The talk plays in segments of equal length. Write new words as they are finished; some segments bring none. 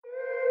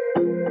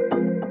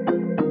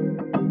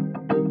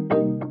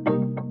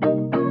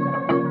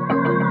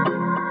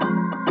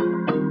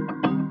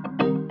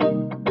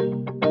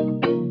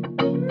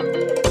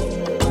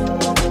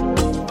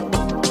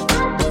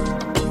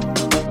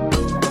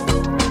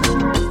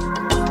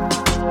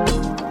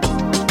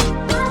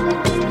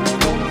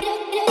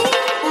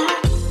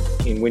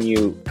when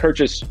you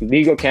purchase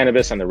legal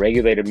cannabis on the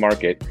regulated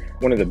market,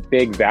 one of the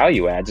big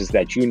value adds is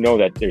that you know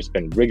that there's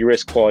been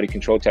rigorous quality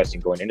control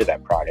testing going into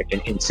that product.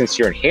 And since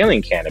you're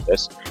inhaling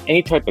cannabis,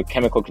 any type of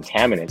chemical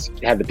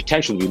contaminants have the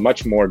potential to be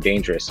much more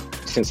dangerous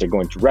since they're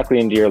going directly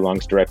into your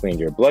lungs, directly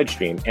into your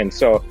bloodstream. And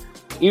so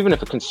even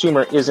if a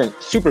consumer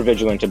isn't super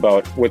vigilant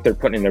about what they're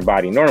putting in their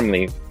body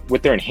normally,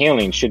 what they're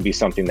inhaling should be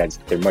something that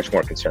they're much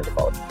more concerned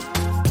about.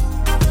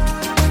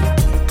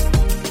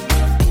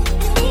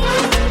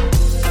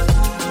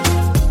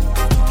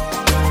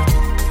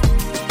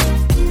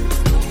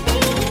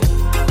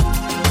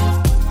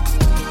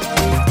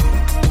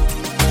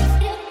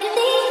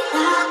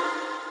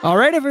 All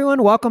right,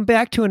 everyone, welcome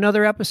back to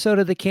another episode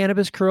of the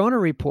Cannabis Corona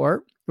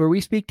Report, where we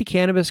speak to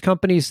cannabis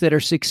companies that are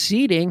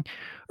succeeding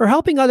or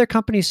helping other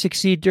companies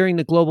succeed during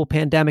the global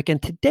pandemic.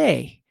 And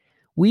today,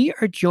 we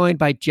are joined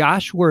by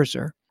Josh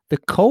Werzer, the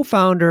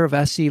co-founder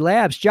of SC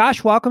Labs.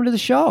 Josh, welcome to the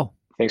show.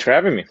 Thanks for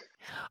having me.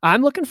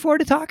 I'm looking forward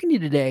to talking to you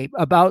today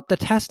about the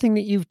testing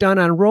that you've done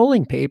on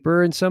rolling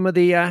paper and some of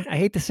the, I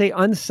hate to say,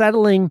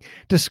 unsettling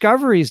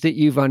discoveries that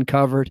you've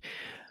uncovered.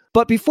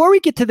 But before we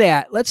get to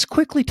that, let's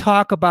quickly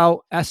talk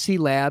about SC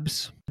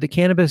Labs, the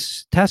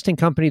cannabis testing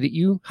company that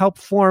you helped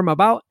form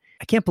about,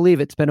 I can't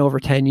believe it's been over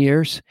 10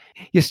 years.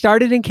 You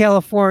started in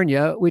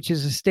California, which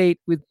is a state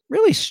with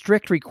really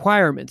strict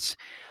requirements.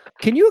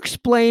 Can you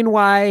explain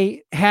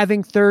why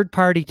having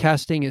third-party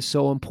testing is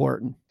so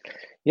important?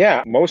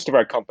 Yeah, most of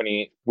our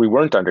company, we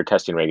weren't under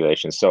testing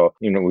regulations. So,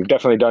 we've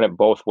definitely done it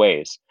both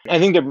ways. I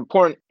think they're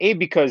important,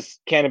 because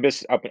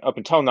cannabis up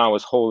until now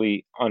was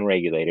wholly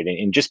unregulated.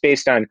 And just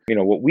based on,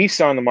 what we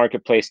saw in the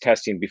marketplace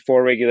testing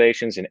before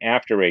regulations and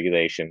after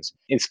regulations,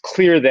 it's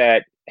clear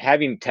that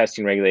having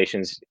testing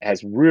regulations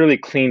has really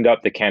cleaned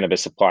up the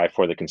cannabis supply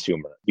for the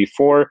consumer.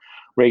 Before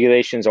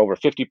regulations, over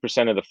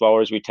 50% of the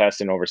flowers we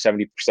tested and over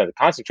 70% of the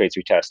concentrates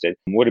we tested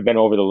would have been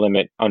over the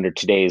limit under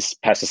today's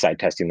pesticide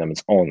testing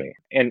limits only.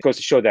 And it goes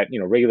to show that,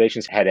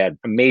 regulations had a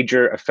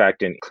major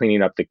effect in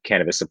cleaning up the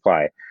cannabis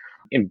supply.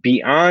 And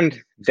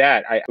beyond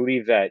that, I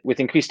believe that with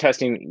increased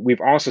testing,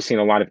 we've also seen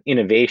a lot of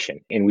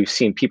innovation, and we've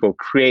seen people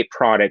create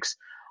products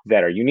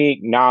that are unique,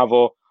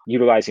 novel,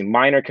 utilizing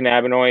minor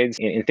cannabinoids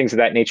and things of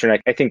that nature.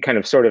 And I think kind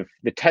of sort of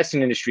the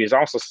testing industry has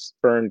also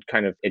spurned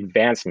kind of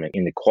advancement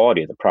in the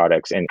quality of the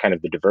products and kind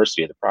of the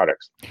diversity of the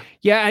products.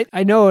 Yeah,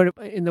 I know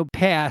in the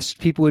past,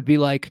 people would be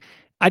like,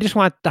 I just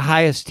want the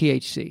highest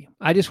THC.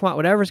 I just want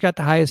whatever's got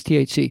the highest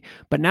THC.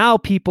 But now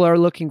people are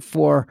looking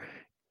for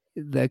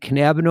the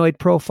cannabinoid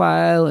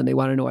profile and they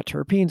want to know what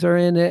terpenes are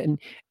in it.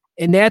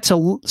 And that's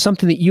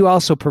something that you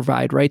also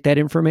provide, right? That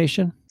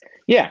information?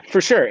 Yeah,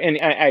 for sure. And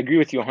I agree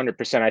with you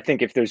 100%. I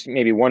think if there's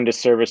maybe one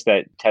disservice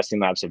that testing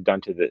labs have done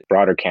to the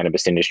broader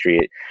cannabis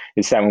industry,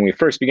 it's that when we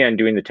first began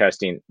doing the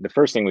testing, the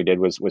first thing we did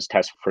was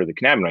test for the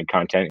cannabinoid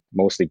content,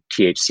 mostly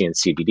THC and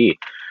CBD.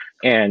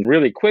 And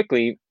really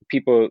quickly,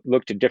 people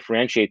looked to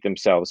differentiate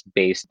themselves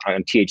based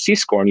on THC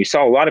score. And you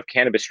saw a lot of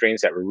cannabis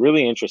strains that were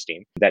really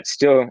interesting, that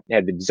still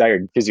had the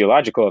desired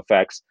physiological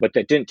effects, but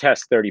that didn't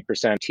test 30%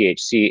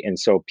 THC. And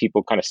so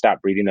people kind of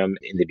stopped breeding them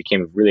and they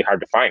became really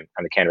hard to find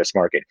on the cannabis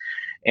market.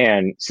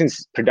 And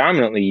since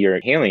predominantly you're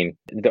inhaling,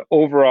 the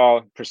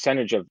overall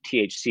percentage of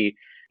THC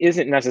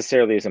isn't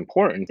necessarily as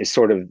important as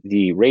sort of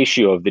the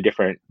ratio of the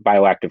different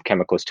bioactive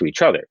chemicals to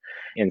each other.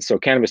 And so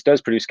cannabis does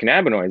produce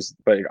cannabinoids,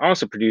 but it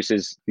also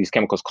produces these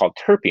chemicals called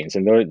terpenes,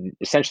 and they're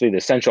essentially the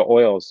essential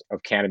oils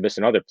of cannabis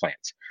and other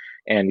plants.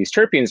 And these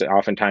terpenes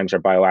oftentimes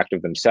are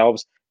bioactive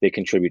themselves. They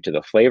contribute to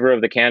the flavor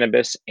of the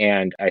cannabis.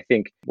 And I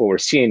think what we're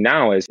seeing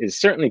now is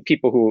certainly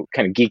people who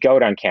kind of geek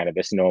out on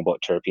cannabis know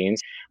about terpenes,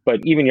 but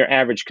even your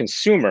average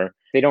consumer,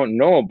 they don't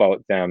know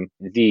about them.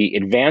 The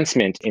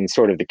advancement in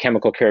sort of the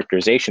chemical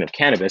characterization of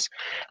cannabis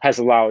has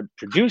allowed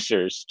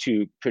producers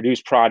to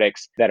produce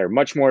products that are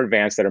much more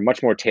advanced, that are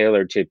much more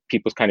tailored to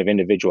people's kind of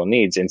individual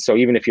needs. And so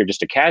even if you're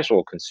just a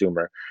casual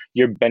consumer,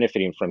 you're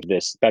benefiting from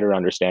this better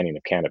understanding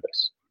of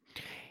cannabis.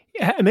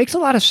 Yeah, it makes a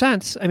lot of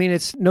sense. I mean,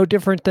 it's no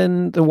different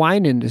than the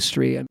wine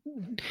industry.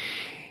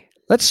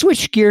 Let's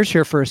switch gears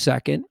here for a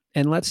second,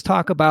 and let's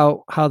talk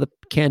about how the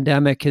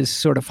pandemic has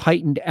sort of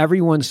heightened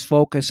everyone's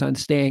focus on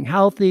staying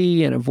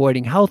healthy and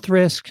avoiding health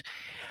risks.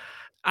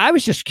 I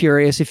was just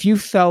curious if you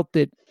felt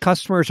that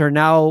customers are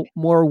now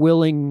more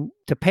willing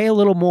to pay a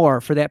little more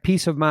for that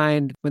peace of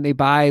mind when they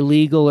buy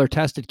legal or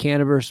tested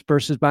cannabis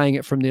versus buying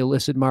it from the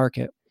illicit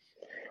market.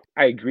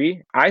 I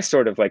agree. I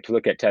sort of like to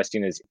look at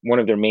testing as one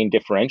of their main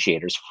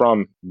differentiators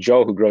from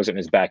Joe, who grows it in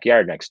his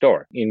backyard next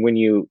door. And when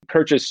you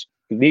purchase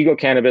legal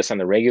cannabis on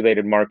the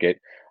regulated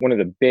market, one of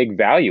the big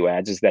value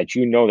adds is that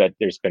you know that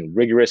there's been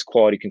rigorous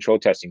quality control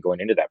testing going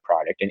into that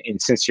product.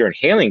 And since you're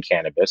inhaling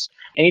cannabis,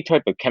 any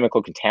type of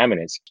chemical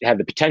contaminants have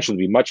the potential to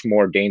be much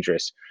more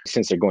dangerous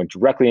since they're going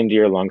directly into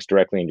your lungs,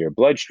 directly into your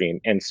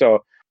bloodstream. And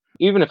so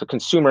even if a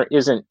consumer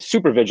isn't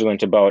super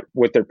vigilant about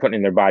what they're putting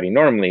in their body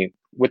normally,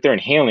 what they're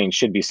inhaling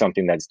should be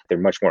something that they're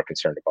much more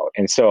concerned about.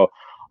 And so,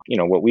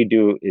 what we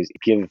do is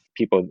give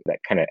people that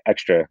kind of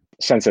extra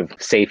sense of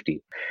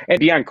safety. And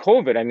beyond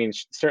COVID, I mean,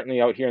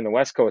 certainly out here in the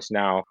West Coast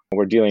now,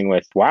 we're dealing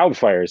with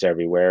wildfires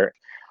everywhere.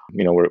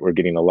 we're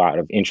getting a lot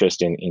of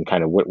interest in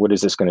kind of what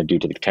is this going to do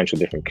to the potential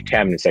different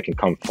contaminants that can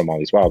come from all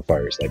these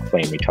wildfires, like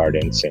flame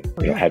retardants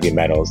and heavy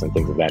metals and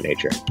things of that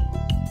nature.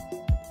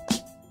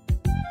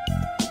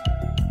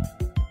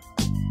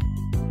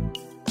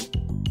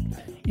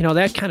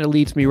 That kind of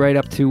leads me right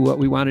up to what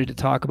we wanted to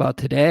talk about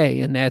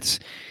today. And that's,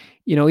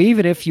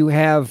 even if you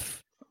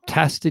have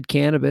tested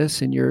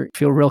cannabis and you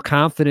feel real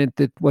confident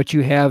that what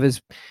you have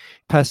is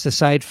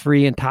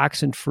pesticide-free and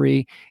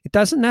toxin-free, it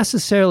doesn't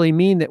necessarily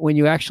mean that when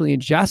you actually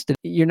ingest it,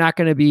 you're not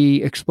going to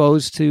be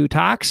exposed to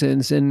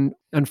toxins. And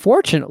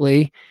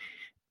unfortunately,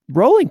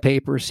 rolling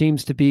paper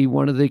seems to be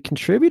one of the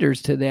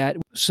contributors to that.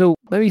 So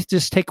let me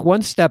just take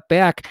one step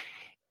back.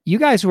 You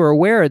guys were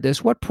aware of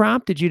this. What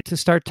prompted you to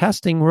start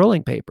testing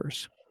rolling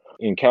papers?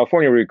 In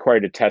California, we're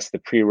required to test the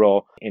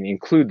pre-roll and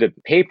include the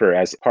paper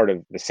as part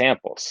of the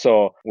sample.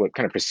 So what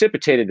kind of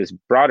precipitated this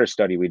broader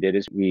study we did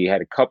is we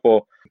had a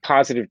couple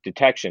positive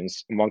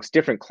detections amongst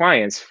different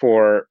clients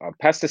for a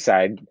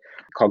pesticide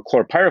called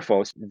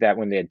chlorpyrifos that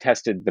when they had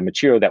tested the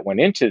material that went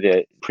into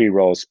the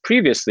pre-rolls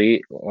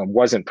previously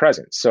wasn't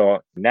present. So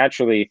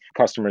naturally,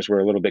 customers were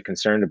a little bit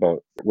concerned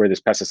about where this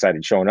pesticide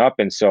had shown up.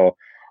 And so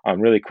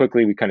really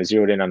quickly, we kind of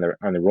zeroed in on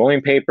the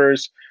rolling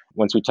papers.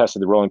 Once we tested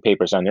the rolling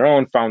papers on their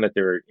own, found that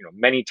there were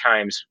many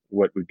times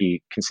what would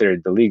be considered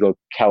the legal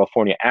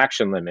California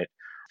action limit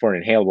for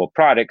an inhalable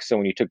product. So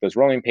when you took those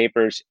rolling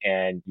papers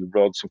and you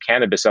rolled some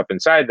cannabis up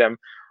inside them,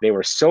 they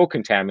were so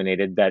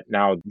contaminated that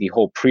now the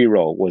whole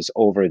pre-roll was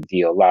over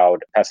the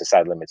allowed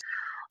pesticide limits.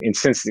 And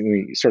since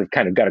we sort of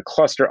kind of got a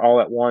cluster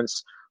all at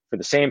once for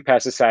the same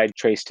pesticide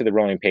traced to the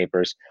rolling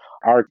papers,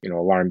 our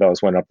alarm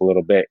bells went up a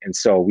little bit. And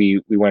so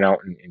we went out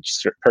and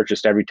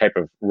purchased every type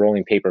of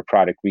rolling paper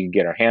product we could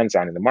get our hands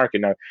on in the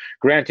market. Now,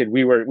 granted,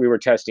 we were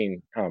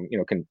testing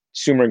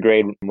consumer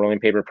grade rolling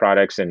paper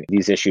products, and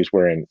these issues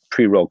were in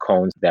pre-roll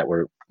cones that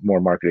were more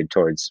marketed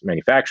towards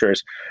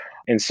manufacturers.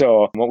 And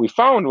so what we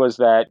found was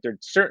that there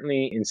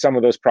certainly in some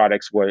of those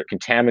products were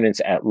contaminants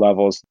at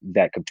levels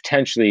that could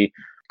potentially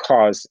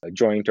cause a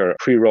joint or a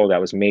pre-roll that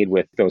was made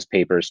with those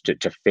papers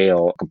to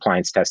fail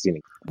compliance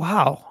testing.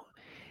 Wow.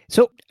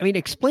 So,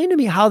 explain to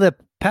me how the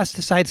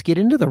pesticides get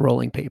into the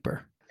rolling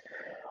paper.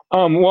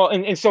 So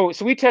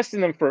we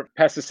tested them for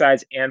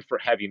pesticides and for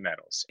heavy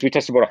metals. We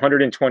tested about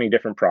 120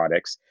 different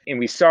products, and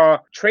we saw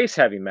trace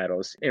heavy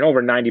metals in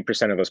over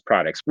 90% of those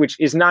products, which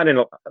is not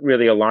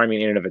really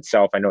alarming in and of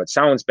itself. I know it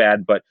sounds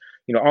bad, but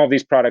all of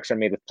these products are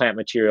made with plant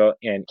material,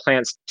 and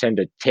plants tend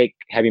to take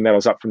heavy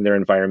metals up from their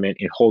environment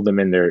and hold them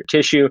in their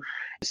tissue.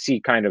 See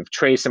kind of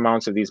trace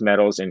amounts of these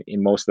metals in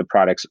most of the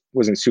products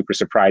wasn't super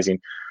surprising.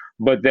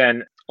 But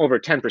then over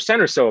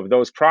 10% or so of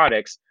those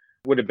products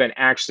would have been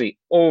actually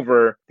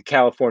over the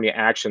California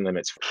action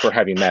limits for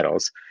heavy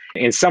metals.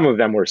 And some of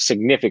them were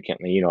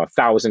significantly,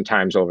 1,000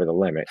 times over the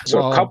limit.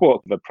 So Wow. A couple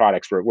of the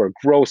products were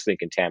grossly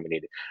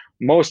contaminated.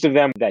 Most of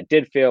them that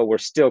did fail were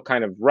still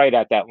kind of right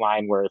at that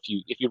line where if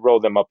you roll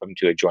them up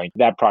into a joint,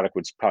 that product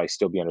would probably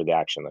still be under the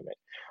action limit.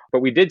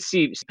 But we did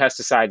see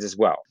pesticides as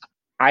well.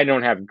 I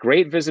don't have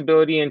great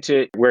visibility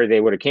into where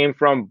they would have came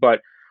from,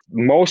 but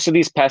most of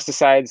these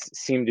pesticides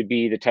seem to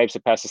be the types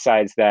of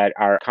pesticides that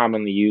are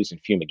commonly used in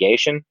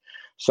fumigation.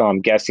 So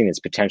I'm guessing it's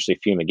potentially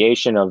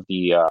fumigation of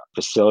the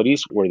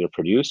facilities where they're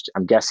produced.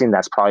 I'm guessing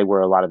that's probably where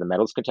a lot of the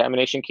metals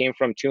contamination came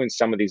from too. And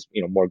some of these,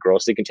 more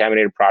grossly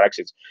contaminated products,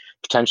 it's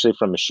potentially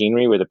from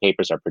machinery where the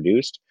papers are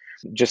produced.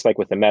 Just like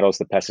with the metals,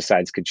 the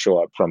pesticides could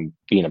show up from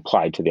being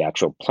applied to the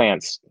actual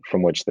plants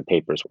from which the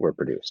papers were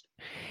produced.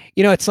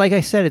 It's like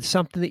I said, it's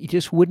something that you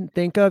just wouldn't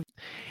think of.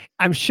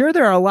 I'm sure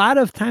there are a lot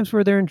of times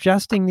where they're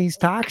ingesting these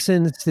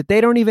toxins that they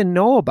don't even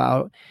know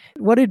about.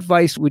 What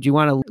advice would you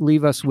want to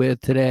leave us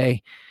with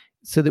today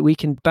so that we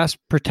can best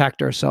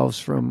protect ourselves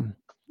from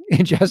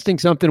ingesting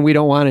something we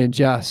don't want to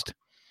ingest?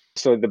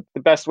 So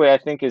the best way, I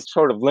think, is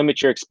sort of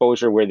limit your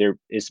exposure where there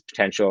is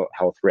potential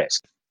health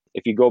risk.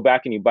 If you go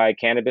back and you buy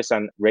cannabis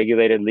on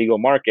regulated legal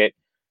market,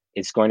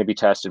 it's going to be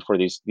tested for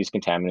these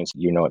contaminants.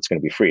 It's going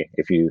to be free.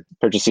 If you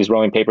purchase these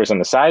rolling papers on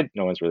the side,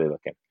 no one's really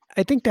looking.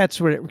 I think that's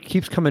what it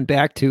keeps coming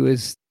back to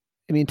is,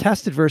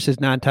 tested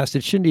versus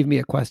non-tested shouldn't even be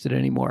a question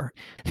anymore.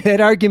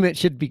 That argument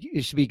should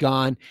be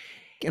gone.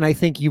 And I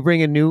think you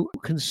bring a new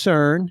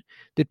concern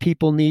that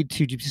people need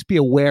to just be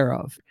aware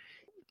of.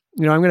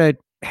 I'm going to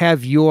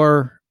have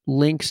your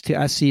links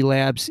to SC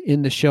Labs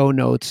in the show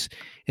notes.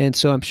 And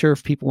so I'm sure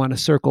if people want to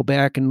circle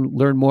back and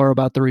learn more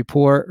about the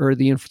report or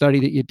the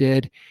study that you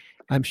did,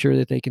 I'm sure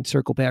that they can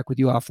circle back with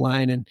you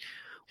offline. And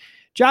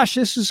Josh,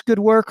 this is good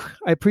work.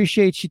 I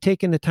appreciate you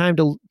taking the time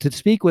to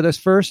speak with us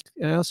first.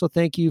 And I also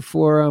thank you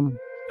for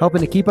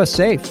helping to keep us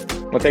safe.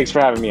 Well, thanks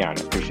for having me on.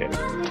 I appreciate it.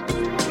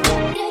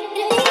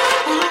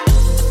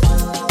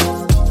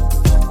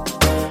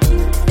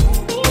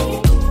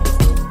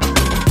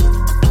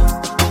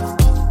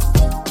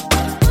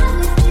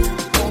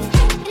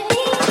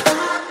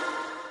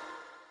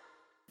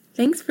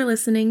 Thanks for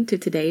listening to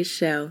today's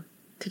show.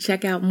 To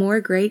check out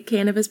more great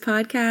cannabis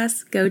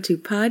podcasts, go to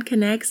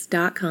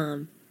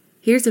podconnects.com.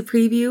 Here's a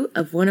preview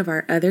of one of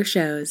our other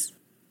shows.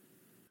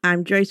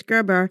 I'm Joyce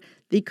Gerber,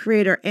 the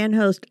creator and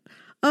host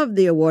of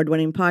the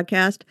award-winning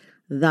podcast,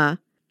 The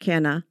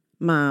Canna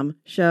Mom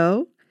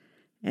Show.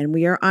 And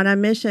we are on a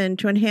mission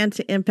to enhance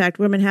the impact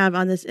women have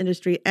on this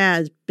industry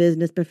as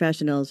business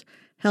professionals,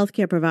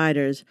 healthcare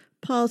providers,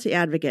 policy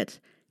advocates,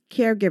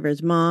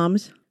 caregivers,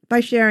 moms, by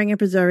sharing and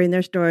preserving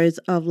their stories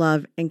of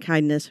love and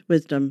kindness,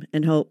 wisdom,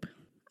 and hope.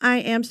 I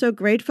am so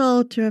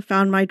grateful to have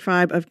found my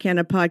tribe of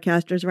Canna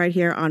podcasters right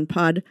here on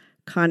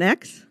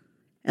PodConX,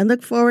 and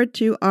look forward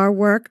to our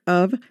work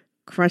of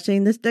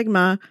crushing the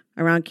stigma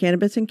around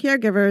cannabis and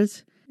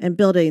caregivers and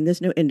building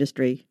this new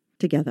industry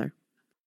together.